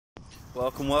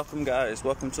Welcome guys,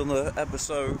 welcome to another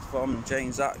episode from Jay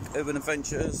and Zach Urban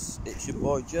Adventures. It's your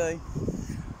boy Jay.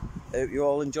 Hope you're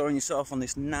all enjoying yourself on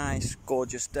this nice,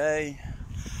 gorgeous day.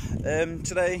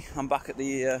 Today I'm back at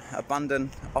the abandoned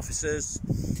offices.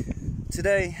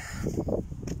 Today,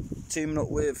 teaming up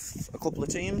with a couple of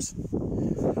teams.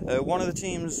 One of the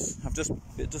teams, I've just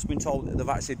been told that they've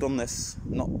actually done this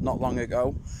not long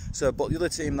ago. But the other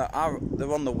team they're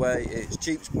on the way. It's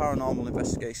Jeep's Paranormal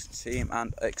Investigation Team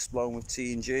and Explode with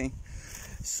T&G.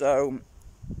 So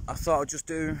I thought I'd just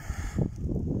do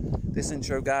this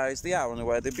intro, guys. They are on the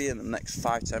way. They'll be in the next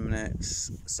 5-10 minutes.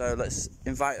 So let's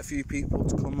invite a few people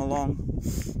to come along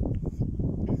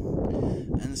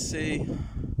and see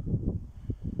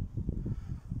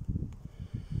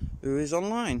who is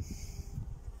online.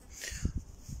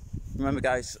 Remember,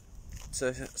 guys,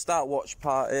 to start watch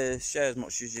parties, share as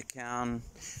much as you can.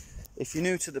 If you're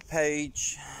new to the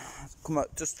page,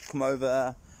 just come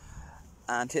over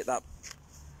and hit that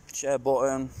share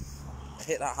button,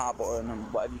 hit that heart button,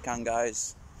 and whatever you can,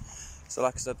 guys. So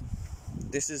like I said,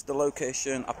 this is the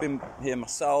location. I've been here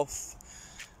myself,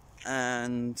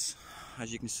 and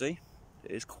as you can see,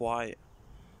 it is quite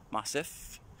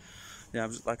massive. Yeah,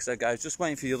 like I said, guys, just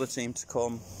waiting for the other team to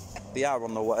come. They are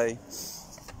on the way.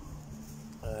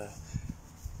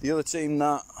 The other team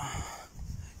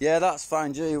that's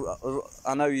fine, G.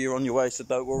 I know you're on your way, so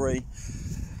don't worry.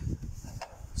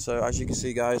 So as you can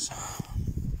see, guys,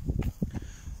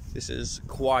 this is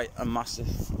quite a massive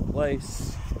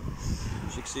place.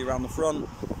 As you can see around the front.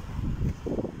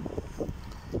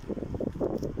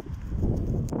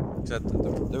 So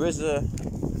there is a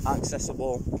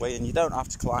accessible way in. You don't have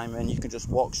to climb in, you can just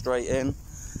walk straight in.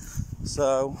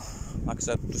 So like I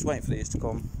said, just waiting for these to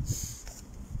come.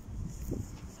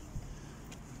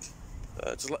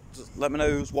 Just let me know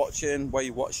who's watching, where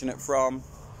you're watching it from.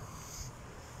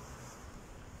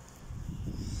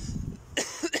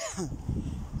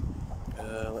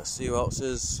 Let's see who else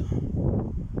is.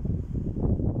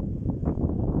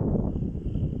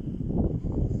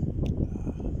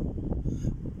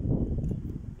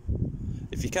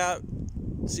 If you can't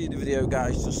see the video,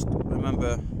 guys, just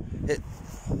remember,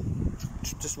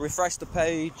 just refresh the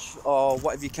page or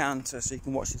whatever you can so you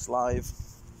can watch this live.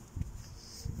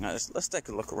 Now, let's take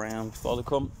a look around before they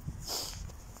come.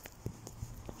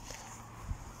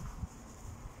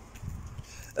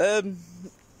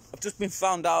 I've just been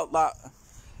found out that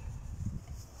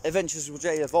Adventures with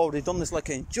Jay have already done this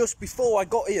location just before I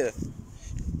got here.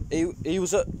 He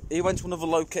went to another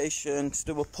location to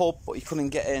do a pub, but he couldn't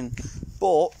get in.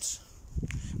 But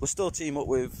we'll still team up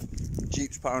with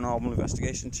Jeep's Paranormal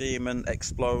Investigation Team and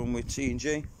Explode with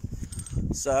T&G.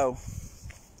 So,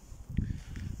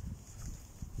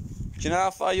 do you know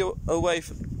how far you're away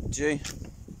from G?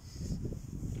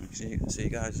 Actually, you can see,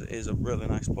 guys, it is a really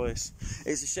nice place.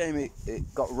 It's a shame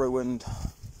it got ruined.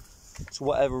 For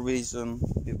whatever reason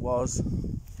it was.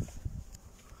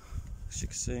 As you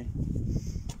can see.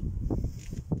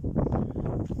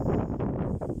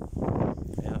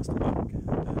 Yeah, that's the back.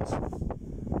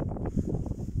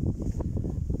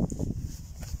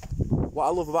 What I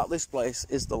love about this place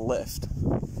is the lift.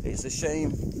 It's a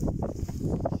shame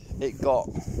it got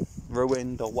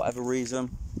ruined or whatever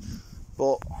reason,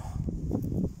 but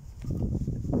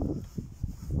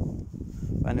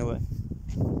anyway.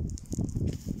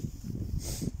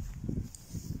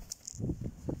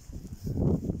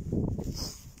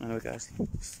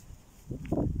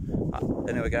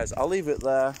 Anyway guys, I'll leave it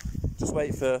there. Just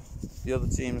wait for the other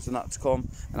teams and that to come,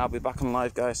 and I'll be back on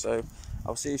live, guys. So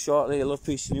I'll see you shortly. I love,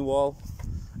 peace in you all,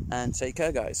 and take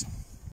care, guys.